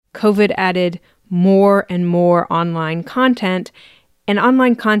COVID added more and more online content, and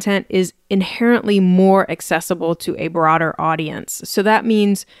online content is inherently more accessible to a broader audience. So that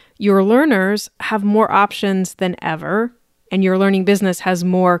means your learners have more options than ever, and your learning business has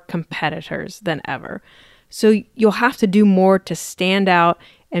more competitors than ever. So you'll have to do more to stand out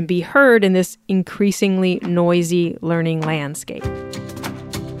and be heard in this increasingly noisy learning landscape.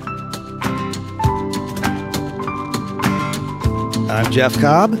 I'm Jeff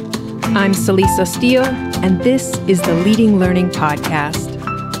Cobb. I'm Celisa Steele, and this is the Leading Learning Podcast.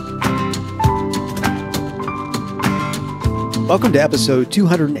 Welcome to episode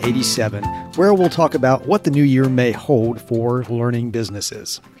 287, where we'll talk about what the new year may hold for learning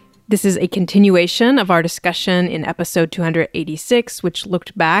businesses. This is a continuation of our discussion in episode 286, which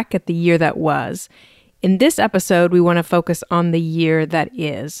looked back at the year that was. In this episode, we want to focus on the year that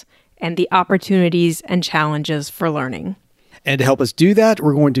is and the opportunities and challenges for learning. And to help us do that,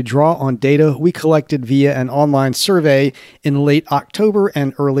 we're going to draw on data we collected via an online survey in late October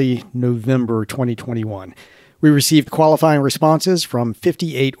and early November 2021. We received qualifying responses from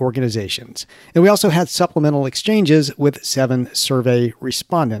 58 organizations. And we also had supplemental exchanges with 7 survey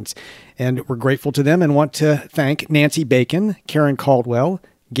respondents. And we're grateful to them and want to thank Nancy Bacon, Karen Caldwell,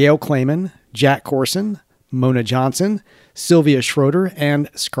 Gail Clayman, Jack Corson, Mona Johnson, Sylvia Schroeder, and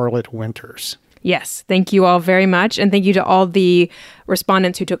Scarlett Winters. Yes, thank you all very much. And thank you to all the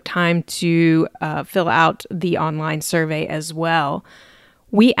respondents who took time to fill out the online survey as well.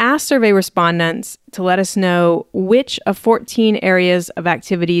 We asked survey respondents to let us know which of 14 areas of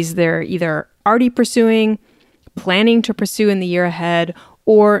activities they're either already pursuing, planning to pursue in the year ahead,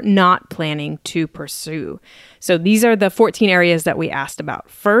 or not planning to pursue. So these are the 14 areas that we asked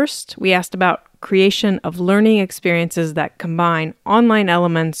about. First, we asked about creation of learning experiences that combine online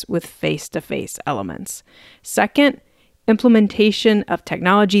elements with face-to-face elements. Second, implementation of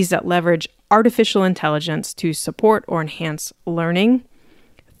technologies that leverage artificial intelligence to support or enhance learning.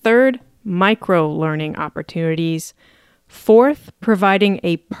 Third, micro-learning opportunities. Fourth, providing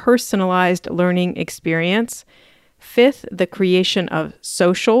a personalized learning experience. Fifth, the creation of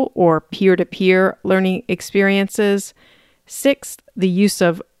social or peer-to-peer learning experiences. Sixth, the use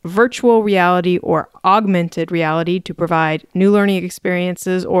of virtual reality or augmented reality to provide new learning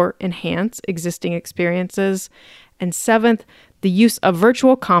experiences or enhance existing experiences. And seventh, the use of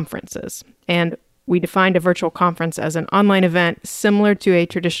virtual conferences. And we defined a virtual conference as an online event similar to a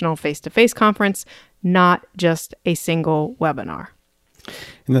traditional face-to-face conference, not just a single webinar.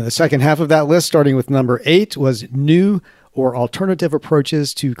 And then the second half of that list, starting with number 8, was new or alternative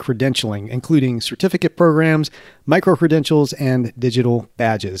approaches to credentialing, including certificate programs, micro-credentials, and digital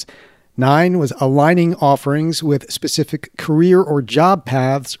badges. 9 was aligning offerings with specific career or job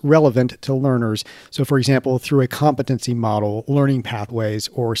paths relevant to learners. So, for example, through a competency model, learning pathways,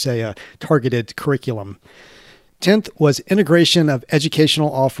 or say a targeted curriculum. 10th was integration of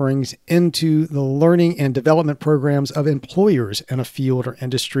educational offerings into the learning and development programs of employers in a field or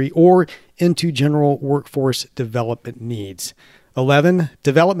industry or into general workforce development needs. 11,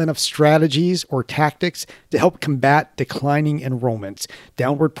 development of strategies or tactics to help combat declining enrollments,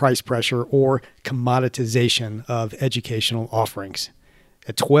 downward price pressure, or commoditization of educational offerings.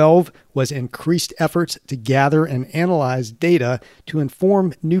 At 12 was increased efforts to gather and analyze data to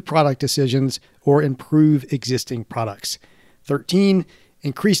inform new product decisions or improve existing products. 13,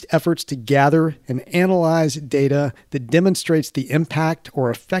 increased efforts to gather and analyze data that demonstrates the impact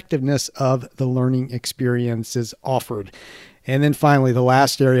or effectiveness of the learning experiences offered. And then finally, the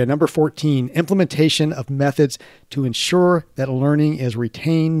last area, number 14, implementation of methods to ensure that learning is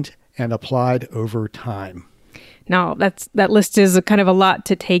retained and applied over time. Now, that list is kind of a lot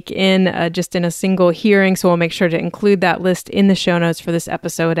to take in just in a single hearing, so we'll make sure to include that list in the show notes for this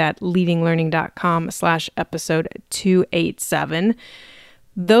episode at leadinglearning.com/episode 287.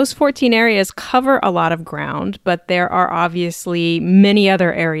 Those 14 areas cover a lot of ground, but there are obviously many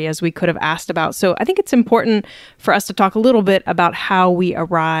other areas we could have asked about. So I think it's important for us to talk a little bit about how we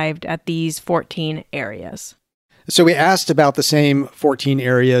arrived at these 14 areas. So we asked about the same 14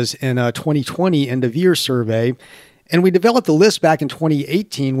 areas in a 2020 end-of-year survey, and we developed the list back in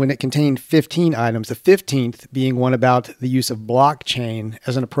 2018 when it contained 15 items, the 15th being one about the use of blockchain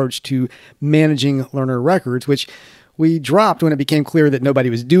as an approach to managing learner records, which we dropped when it became clear that nobody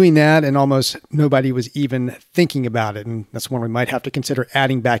was doing that and almost nobody was even thinking about it. And that's one we might have to consider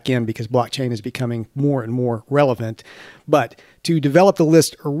adding back in because blockchain is becoming more and more relevant. But to develop the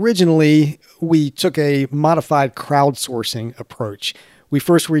list originally, we took a modified crowdsourcing approach. We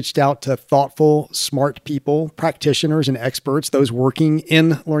first reached out to thoughtful, smart people, practitioners and experts, those working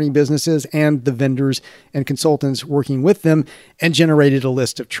in learning businesses, and the vendors and consultants working with them, and generated a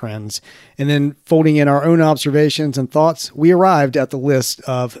list of trends. And then folding in our own observations and thoughts, we arrived at the list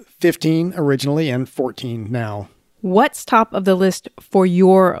of 15 originally and 14 now. What's top of the list for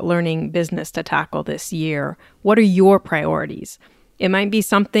your learning business to tackle this year? What are your priorities? It might be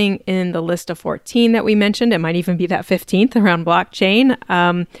something in the list of 14 that we mentioned. It might even be that 15th around blockchain.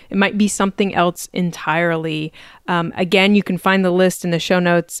 It might be something else entirely. Again, you can find the list in the show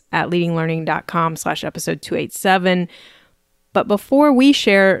notes at leadinglearning.com/episode 287. But before we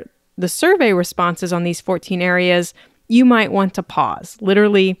share the survey responses on these 14 areas, you might want to pause,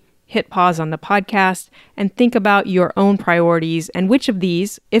 literally hit pause on the podcast and think about your own priorities and which of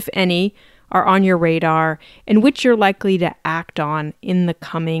these, if any, are on your radar and which you're likely to act on in the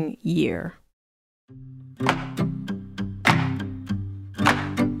coming year.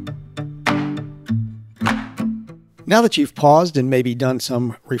 Now that you've paused and maybe done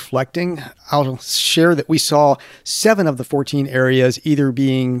some reflecting, I'll share that we saw 7 of the 14 areas either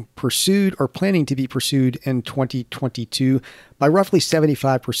being pursued or planning to be pursued in 2022 by roughly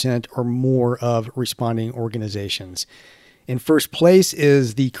 75% or more of responding organizations. In first place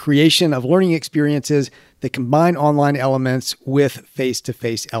is the creation of learning experiences that combine online elements with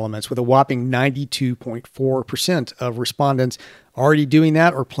face-to-face elements, with a whopping 92.4% of respondents already doing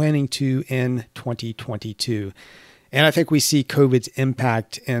that or planning to in 2022. And I think we see COVID's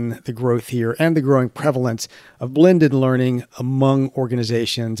impact in the growth here and the growing prevalence of blended learning among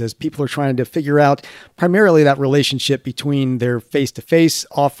organizations as people are trying to figure out primarily that relationship between their face-to-face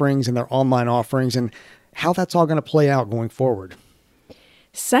offerings and their online offerings and how that's all going to play out going forward.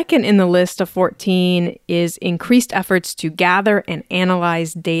 Second in the list of 14 is increased efforts to gather and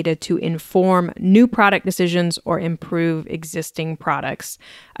analyze data to inform new product decisions or improve existing products.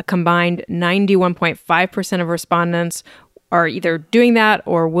 A combined 91.5% of respondents are either doing that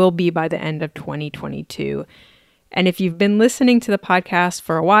or will be by the end of 2022. And if you've been listening to the podcast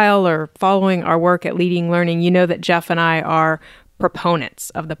for a while or following our work at Leading Learning, you know that Jeff and I are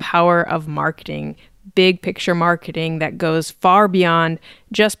proponents of the power of marketing, big picture marketing that goes far beyond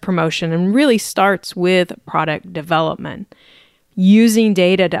just promotion and really starts with product development. Using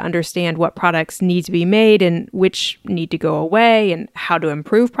data to understand what products need to be made and which need to go away and how to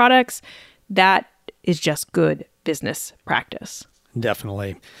improve products, that is just good business practice.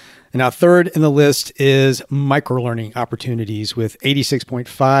 Definitely. And now third in the list is microlearning opportunities with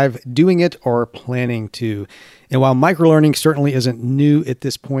 86.5 doing it or planning to. And while microlearning certainly isn't new at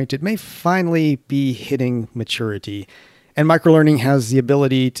this point, it may finally be hitting maturity. And microlearning has the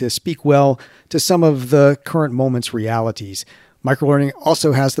ability to speak well to some of the current moment's realities. Microlearning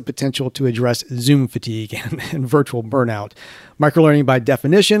also has the potential to address Zoom fatigue and virtual burnout. Microlearning, by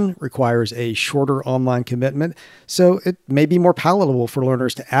definition, requires a shorter online commitment, so it may be more palatable for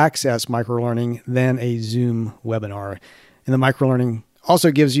learners to access microlearning than a Zoom webinar. And the microlearning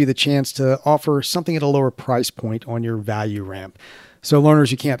also gives you the chance to offer something at a lower price point on your value ramp. So learners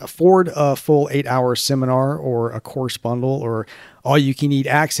who can't afford a full 8-hour seminar or a course bundle or all-you-can-eat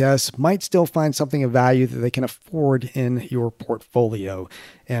access might still find something of value that they can afford in your portfolio.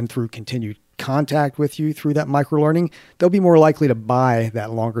 And through continued contact with you through that microlearning, they'll be more likely to buy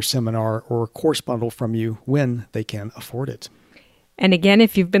that longer seminar or course bundle from you when they can afford it. And again,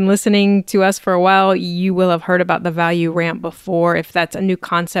 if you've been listening to us for a while, you will have heard about the value ramp before. If that's a new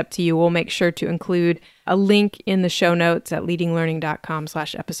concept to you, we'll make sure to include a link in the show notes at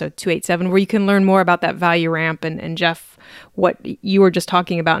leadinglearning.com/episode 287, where you can learn more about that value ramp and Jeff, what you were just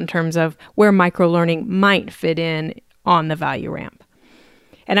talking about in terms of where microlearning might fit in on the value ramp.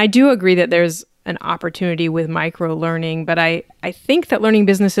 And I do agree that there's an opportunity with microlearning, but I think that learning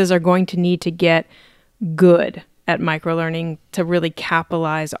businesses are going to need to get good at microlearning to really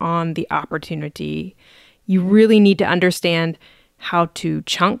capitalize on the opportunity. You really need to understand how to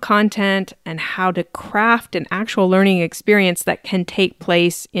chunk content and how to craft an actual learning experience that can take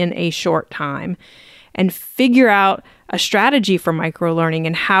place in a short time, and figure out a strategy for microlearning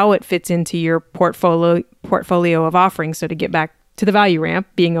and how it fits into your portfolio of offerings. So to get back to the value ramp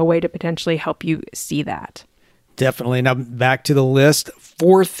being a way to potentially help you see that. Definitely. Now back to the list.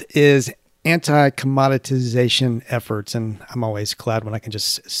 Fourth is anti-commoditization efforts. And I'm always glad when I can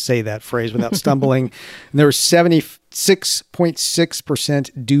just say that phrase without stumbling. And there was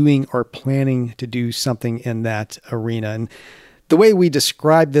 76.6% doing or planning to do something in that arena. And the way we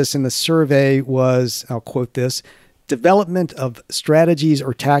described this in the survey was, I'll quote this, development of strategies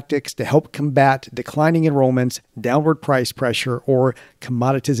or tactics to help combat declining enrollments, downward price pressure, or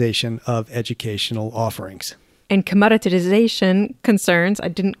commoditization of educational offerings. And commoditization concerns, I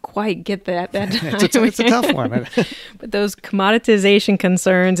didn't quite get that time. It's a tough one. But those commoditization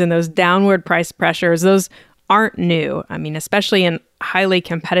concerns and those downward price pressures, those aren't new. I mean, especially in highly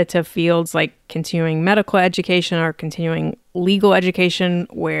competitive fields like continuing medical education or continuing legal education,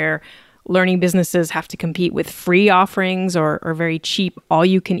 where learning businesses have to compete with free offerings or very cheap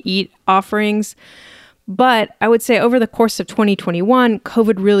all-you-can-eat offerings. But I would say over the course of 2021,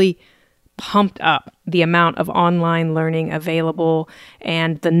 COVID really pumped up the amount of online learning available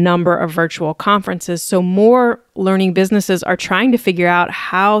and the number of virtual conferences. So more learning businesses are trying to figure out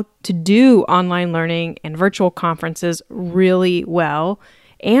how to do online learning and virtual conferences really well,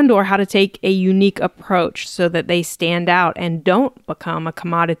 and or how to take a unique approach so that they stand out and don't become a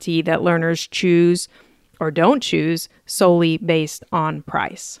commodity that learners choose or don't choose solely based on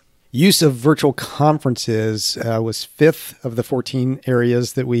price. Use of virtual conferences was fifth of the 14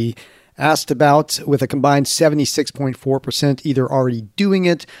 areas that we asked about, with a combined 76.4% either already doing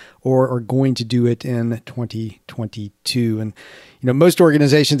it or are going to do it in 2022. And, most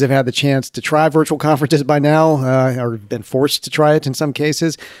organizations have had the chance to try virtual conferences by now, or been forced to try it in some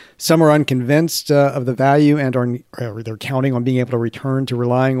cases. Some are unconvinced of the value and they're counting on being able to return to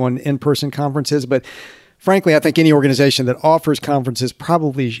relying on in-person conferences. But frankly, I think any organization that offers conferences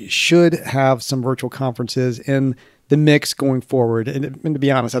probably should have some virtual conferences in the mix going forward. And to be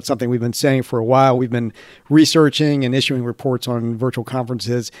honest, that's something we've been saying for a while. We've been researching and issuing reports on virtual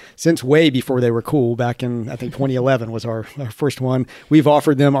conferences since way before they were cool. Back in, I think, 2011 was our first one. We've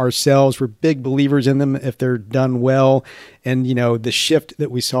offered them ourselves. We're big believers in them if they're done well. And, the shift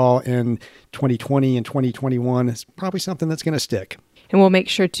that we saw in 2020 and 2021 is probably something that's going to stick. And we'll make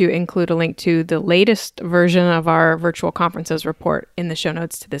sure to include a link to the latest version of our virtual conferences report in the show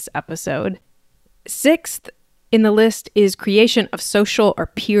notes to this episode. Sixth in the list is creation of social or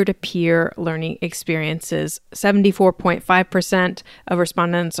peer-to-peer learning experiences. 74.5% of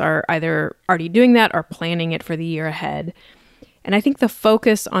respondents are either already doing that or planning it for the year ahead. And I think the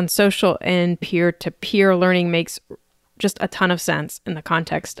focus on social and peer-to-peer learning makes just a ton of sense in the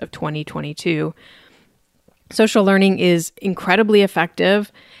context of 2022. Social learning is incredibly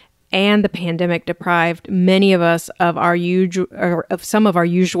effective, and the pandemic deprived many of us of some of our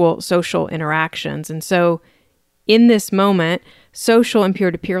usual social interactions. And so in this moment, social and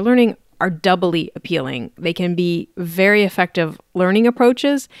peer-to-peer learning are doubly appealing. They can be very effective learning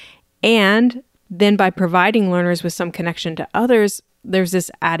approaches, and then by providing learners with some connection to others, there's this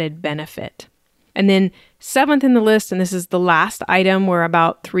added benefit. And then seventh in the list, and this is the last item where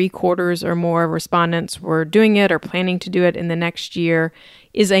about 3/4 or more of respondents were doing it or planning to do it in the next year,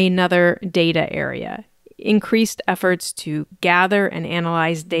 is another data area. Increased efforts to gather and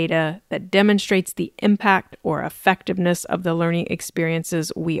analyze data that demonstrates the impact or effectiveness of the learning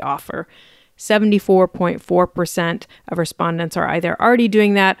experiences we offer. 74.4% of respondents are either already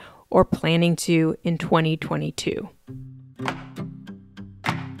doing that or planning to in 2022.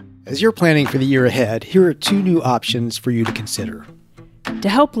 As you're planning for the year ahead, here are 2 new options for you to consider. To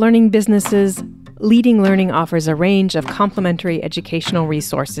help learning businesses, Leading Learning offers a range of complementary educational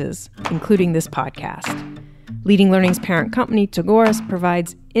resources, including this podcast. Leading Learning's parent company, Tagoras,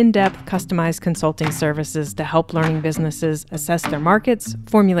 provides in-depth, customized consulting services to help learning businesses assess their markets,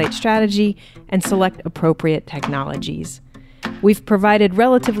 formulate strategy, and select appropriate technologies. We've provided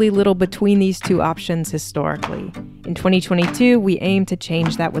relatively little between these 2 options historically. In 2022, we aim to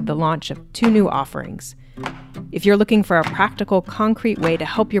change that with the launch of 2 new offerings. If you're looking for a practical, concrete way to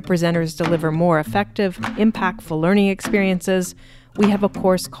help your presenters deliver more effective, impactful learning experiences, we have a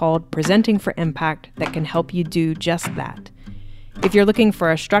course called Presenting for Impact that can help you do just that. If you're looking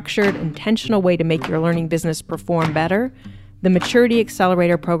for a structured, intentional way to make your learning business perform better, the Maturity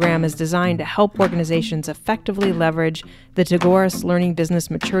Accelerator program is designed to help organizations effectively leverage the Tagoras Learning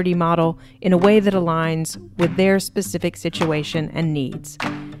Business Maturity Model in a way that aligns with their specific situation and needs.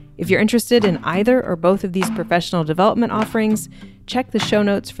 If you're interested in either or both of these professional development offerings, check the show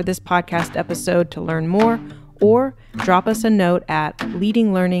notes for this podcast episode to learn more, or drop us a note at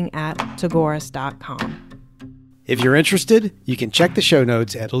leadinglearning@tagoras.com. If you're interested, you can check the show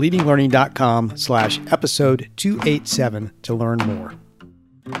notes at leadinglearning.com/episode 287 to learn more.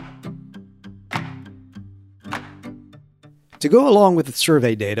 To go along with the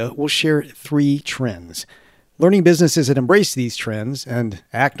survey data, we'll share 3 trends. Learning businesses that embrace these trends and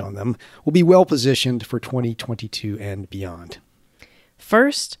act on them will be well positioned for 2022 and beyond.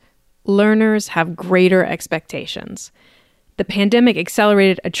 First, learners have greater expectations. The pandemic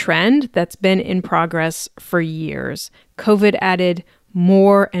accelerated a trend that's been in progress for years. COVID added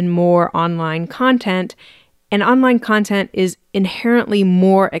more and more online content, And online content is inherently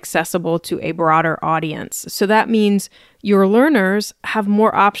more accessible to a broader audience. So that means your learners have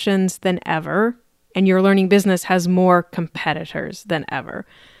more options than ever, and your learning business has more competitors than ever.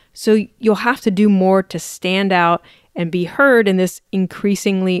 So you'll have to do more to stand out and be heard in this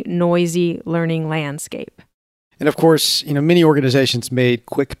increasingly noisy learning landscape. And of course, many organizations made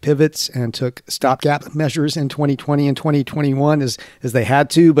quick pivots and took stopgap measures in 2020 and 2021 as they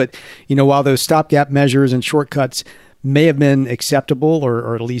had to. But, while those stopgap measures and shortcuts may have been acceptable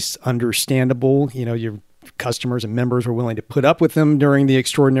or at least understandable, your customers and members were willing to put up with them during the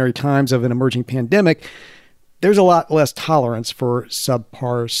extraordinary times of an emerging pandemic, there's a lot less tolerance for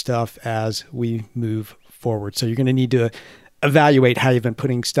subpar stuff as we move forward. So you're going to need to evaluate how you've been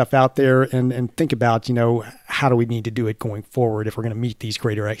putting stuff out there and think about, how do we need to do it going forward if we're going to meet these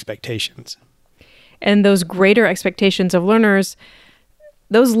greater expectations. And those greater expectations of learners,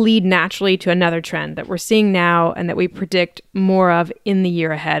 those lead naturally to another trend that we're seeing now and that we predict more of in the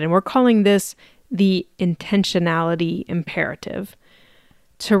year ahead. And we're calling this the intentionality imperative.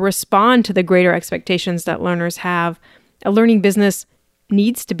 To respond to the greater expectations that learners have, a learning business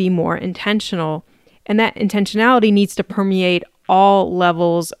needs to be more intentional. And that intentionality needs to permeate all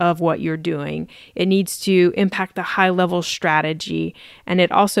levels of what you're doing. It needs to impact the high-level strategy, and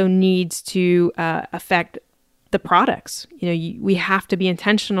it also needs to affect the products. We have to be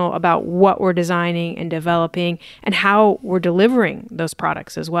intentional about what we're designing and developing and how we're delivering those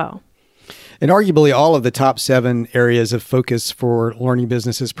products as well. And arguably all of the top 7 areas of focus for learning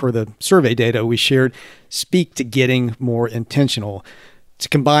businesses per the survey data we shared speak to getting more intentional. To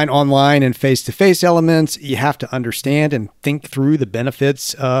combine online and face-to-face elements, you have to understand and think through the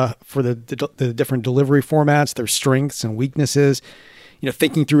benefits for the different delivery formats, their strengths and weaknesses.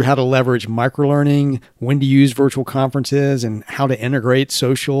 Thinking through how to leverage microlearning, when to use virtual conferences, and how to integrate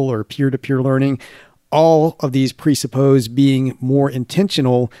social or peer-to-peer learning. All of these presuppose being more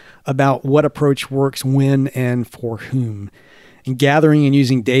intentional about what approach works when and for whom. And gathering and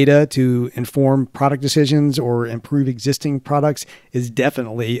using data to inform product decisions or improve existing products is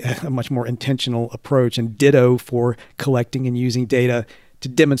definitely a much more intentional approach, and ditto for collecting and using data to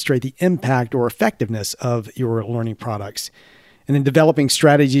demonstrate the impact or effectiveness of your learning products. And then developing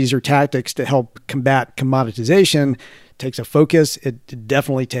strategies or tactics to help combat commoditization takes a focus. It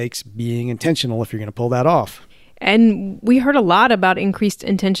definitely takes being intentional if you're going to pull that off. And we heard a lot about increased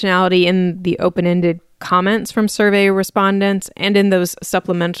intentionality in the open-ended comments from survey respondents and in those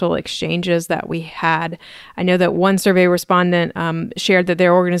supplemental exchanges that we had. I know that one survey respondent shared that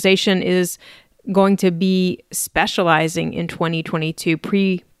their organization is going to be specializing in 2022.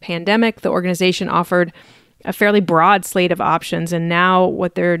 Pre-pandemic, the organization offered a fairly broad slate of options, and now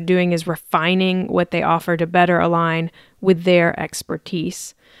what they're doing is refining what they offer to better align with their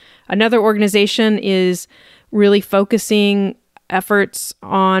expertise. Another organization is really focusing efforts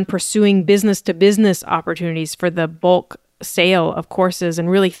on pursuing business-to-business opportunities for the bulk sale of courses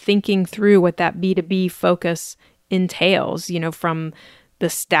and really thinking through what that B2B focus entails, from the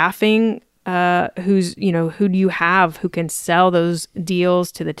staffing, who do you have who can sell those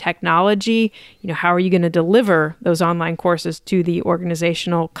deals, to the technology, how are you going to deliver those online courses to the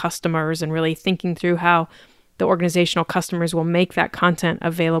organizational customers, and really thinking through how the organizational customers will make that content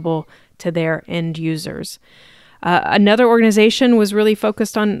available to their end users. Another organization was really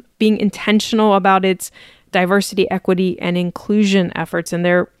focused on being intentional about its diversity, equity, and inclusion efforts, and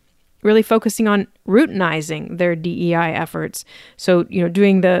they're really focusing on routinizing their DEI efforts. So,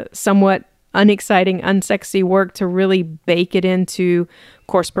 doing the somewhat unexciting, unsexy work to really bake it into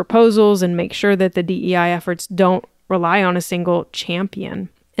course proposals and make sure that the DEI efforts don't rely on a single champion.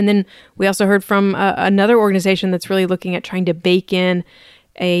 And then we also heard from another organization that's really looking at trying to bake in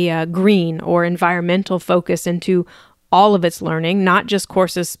a green or environmental focus into all of its learning, not just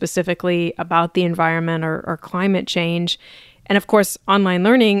courses specifically about the environment or climate change. And of course, online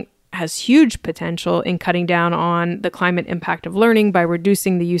learning has huge potential in cutting down on the climate impact of learning by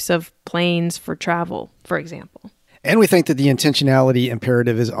reducing the use of planes for travel, for example. And we think that the intentionality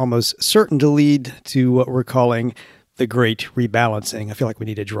imperative is almost certain to lead to what we're calling the great rebalancing. I feel like we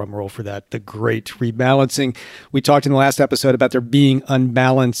need a drum roll for that. The great rebalancing. We talked in the last episode about there being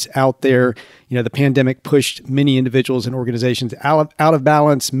unbalance out there. The pandemic pushed many individuals and organizations out of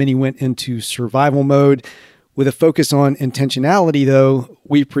balance. Many went into survival mode. With a focus on intentionality, though,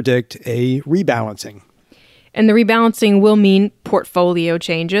 we predict a rebalancing. And the rebalancing will mean portfolio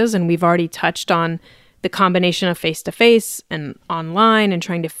changes. And we've already touched on the combination of face-to-face and online and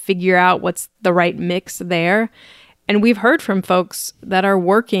trying to figure out what's the right mix there. And we've heard from folks that are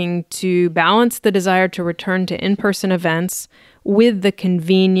working to balance the desire to return to in-person events with the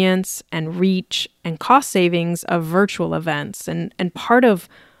convenience and reach and cost savings of virtual events. And part of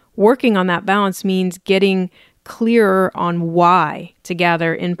working on that balance means getting clearer on why to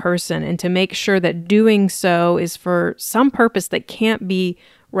gather in person and to make sure that doing so is for some purpose that can't be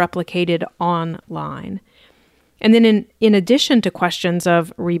replicated online. And then in addition to questions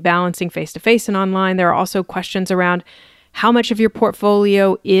of rebalancing face-to-face and online, there are also questions around how much of your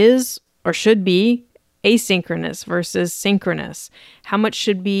portfolio is or should be asynchronous versus synchronous. How much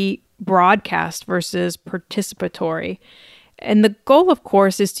should be broadcast versus participatory? And the goal, of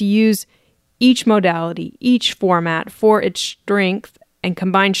course, is to use each modality, each format for its strength and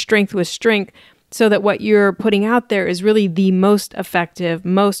combine strength with strength so that what you're putting out there is really the most effective,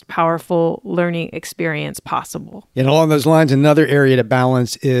 most powerful learning experience possible. And along those lines, another area to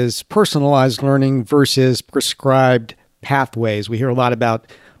balance is personalized learning versus prescribed pathways. We hear a lot about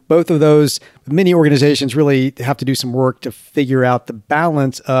both of those. Many organizations really have to do some work to figure out the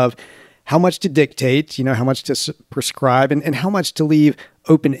balance of how much to dictate, how much to prescribe, and how much to leave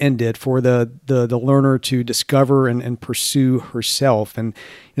open-ended for the learner to discover and pursue herself. And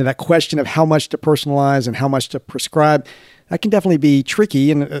that question of how much to personalize and how much to prescribe, that can definitely be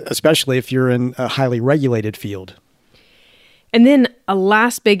tricky, and especially if you're in a highly regulated field. And then a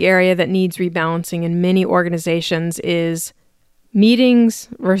last big area that needs rebalancing in many organizations is meetings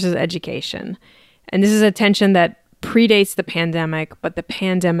versus education. And this is a tension that predates the pandemic, but the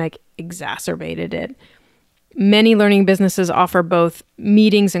pandemic exacerbated it. Many learning businesses offer both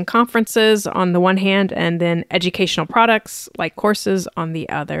meetings and conferences on the one hand, and then educational products like courses on the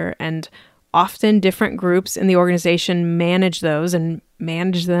other. And often different groups in the organization manage those and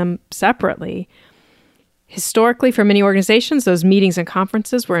manage them separately. Historically, for many organizations, those meetings and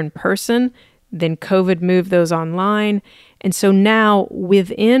conferences were in person. Then COVID moved those online. And so now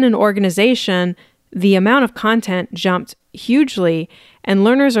within an organization, the amount of content jumped hugely, and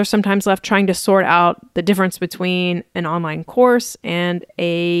learners are sometimes left trying to sort out the difference between an online course and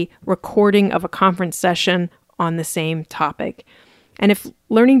a recording of a conference session on the same topic. And if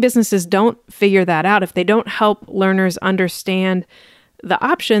learning businesses don't figure that out, if they don't help learners understand the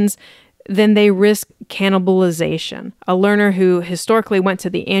options, then they risk cannibalization. A learner who historically went to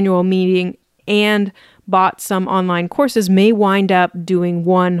the annual meeting and bought some online courses may wind up doing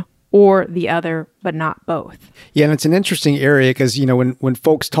one or the other, but not both. Yeah, and it's an interesting area because, when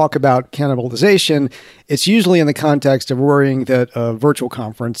folks talk about cannibalization, it's usually in the context of worrying that a virtual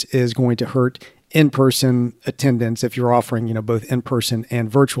conference is going to hurt in-person attendance if you're offering, both in-person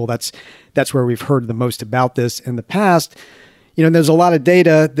and virtual. That's where we've heard the most about this in the past. There's a lot of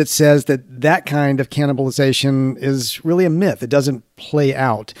data that says that kind of cannibalization is really a myth. It doesn't play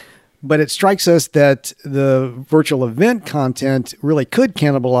out. But it strikes us that the virtual event content really could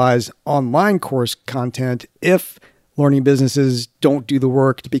cannibalize online course content if learning businesses don't do the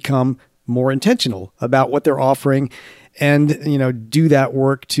work to become more intentional about what they're offering and, do that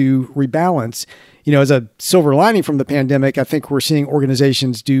work to rebalance. As a silver lining from the pandemic, I think we're seeing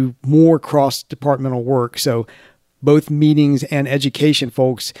organizations do more cross-departmental work. So both meetings and education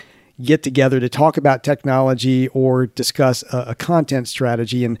folks get together to talk about technology or discuss a content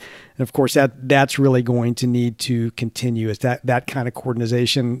strategy. And of course, that's really going to need to continue is that kind of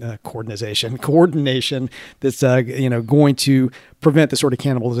coordination that's going to prevent the sort of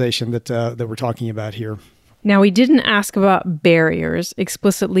cannibalization that we're talking about here. Now, we didn't ask about barriers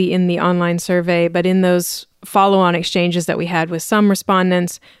explicitly in the online survey, but in those follow-on exchanges that we had with some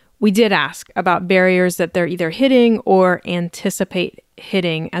respondents, we did ask about barriers that they're either hitting or anticipate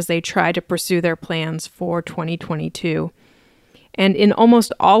hitting as they try to pursue their plans for 2022. And in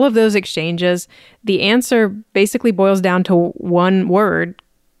almost all of those exchanges, the answer basically boils down to one word: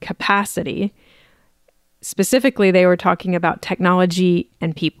 capacity. Specifically, they were talking about technology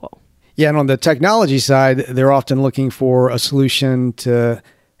and people. Yeah, and on the technology side, they're often looking for a solution to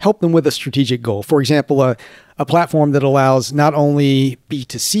help them with a strategic goal. For example, a platform that allows not only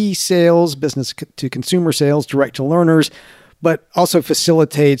B2C sales, business to consumer sales, direct to learners, but also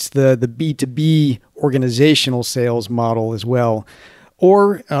facilitates the B2B organizational sales model as well.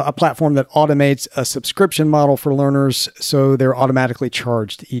 Or a platform that automates a subscription model for learners so they're automatically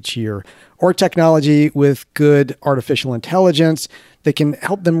charged each year. Or technology with good artificial intelligence that can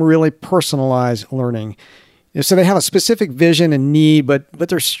help them really personalize learning. So they have a specific vision and need, but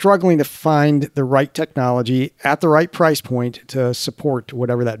they're struggling to find the right technology at the right price point to support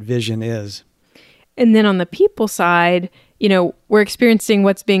whatever that vision is. And then on the people side, we're experiencing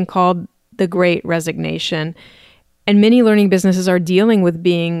what's being called the Great Resignation. And many learning businesses are dealing with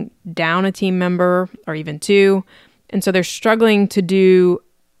being down a team member or even two, And so they're struggling to do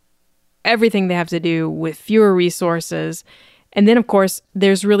everything they have to do with fewer resources. And then, of course,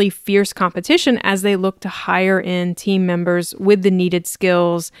 there's really fierce competition as they look to hire in team members with the needed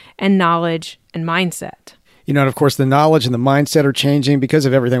skills and knowledge and mindset. And of course, the knowledge and the mindset are changing because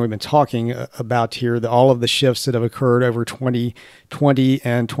of everything we've been talking about here, all of the shifts that have occurred over 2020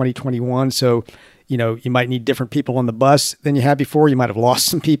 and 2021. So, you might need different people on the bus than you had before. You might have lost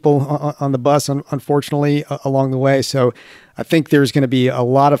some people on the bus, unfortunately, along the way. So I think there's going to be a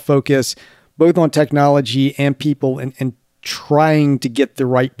lot of focus both on technology and people and trying to get the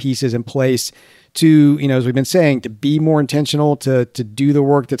right pieces in place to, as we've been saying, to be more intentional, to do the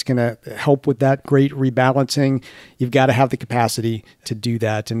work that's going to help with that great rebalancing. You've got to have the capacity to do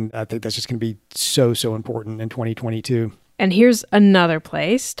that. And I think that's just going to be so important in 2022. And here's another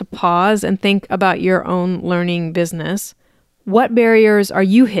place to pause and think about your own learning business. What barriers are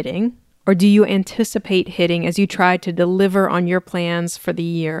you hitting, or do you anticipate hitting as you try to deliver on your plans for the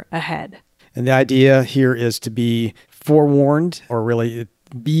year ahead? And the idea here is to be forewarned, or really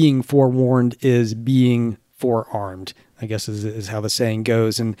being forewarned is being forearmed, I guess is how the saying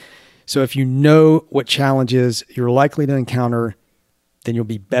goes. And so if you know what challenges you're likely to encounter, then you'll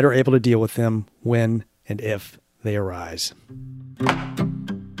be better able to deal with them when and if they arise.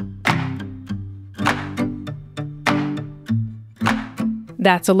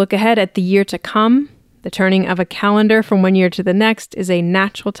 That's a look ahead at the year to come. The turning of a calendar from one year to the next is a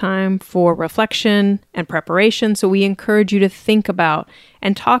natural time for reflection and preparation, so we encourage you to think about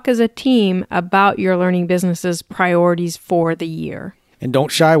and talk as a team about your learning business's priorities for the year. And don't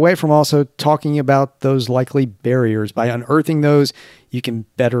shy away from also talking about those likely barriers. By unearthing those, you can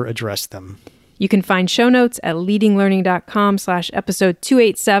better address them. You can find show notes at leadinglearning.com/episode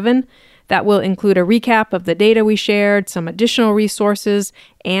 287. That will include a recap of the data we shared, some additional resources,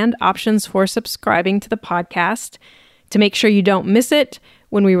 and options for subscribing to the podcast. To make sure you don't miss it,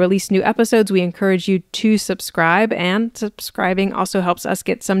 when we release new episodes, we encourage you to subscribe, and subscribing also helps us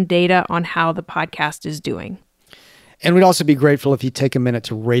get some data on how the podcast is doing. And we'd also be grateful if you take a minute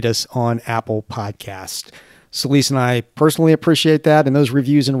to rate us on Apple Podcasts. Celeste and I personally appreciate that, and those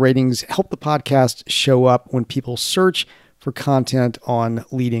reviews and ratings help the podcast show up when people search for content on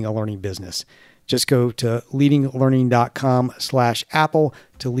leading a learning business. Just go to leadinglearning.com/Apple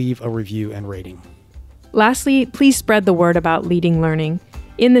to leave a review and rating. Lastly, please spread the word about Leading Learning.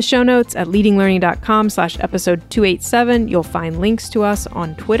 In the show notes at leadinglearning.com/episode 287, you'll find links to us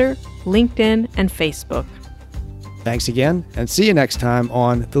on Twitter, LinkedIn, and Facebook. Thanks again, and see you next time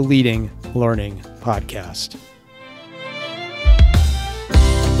on the Leading Learning Podcast.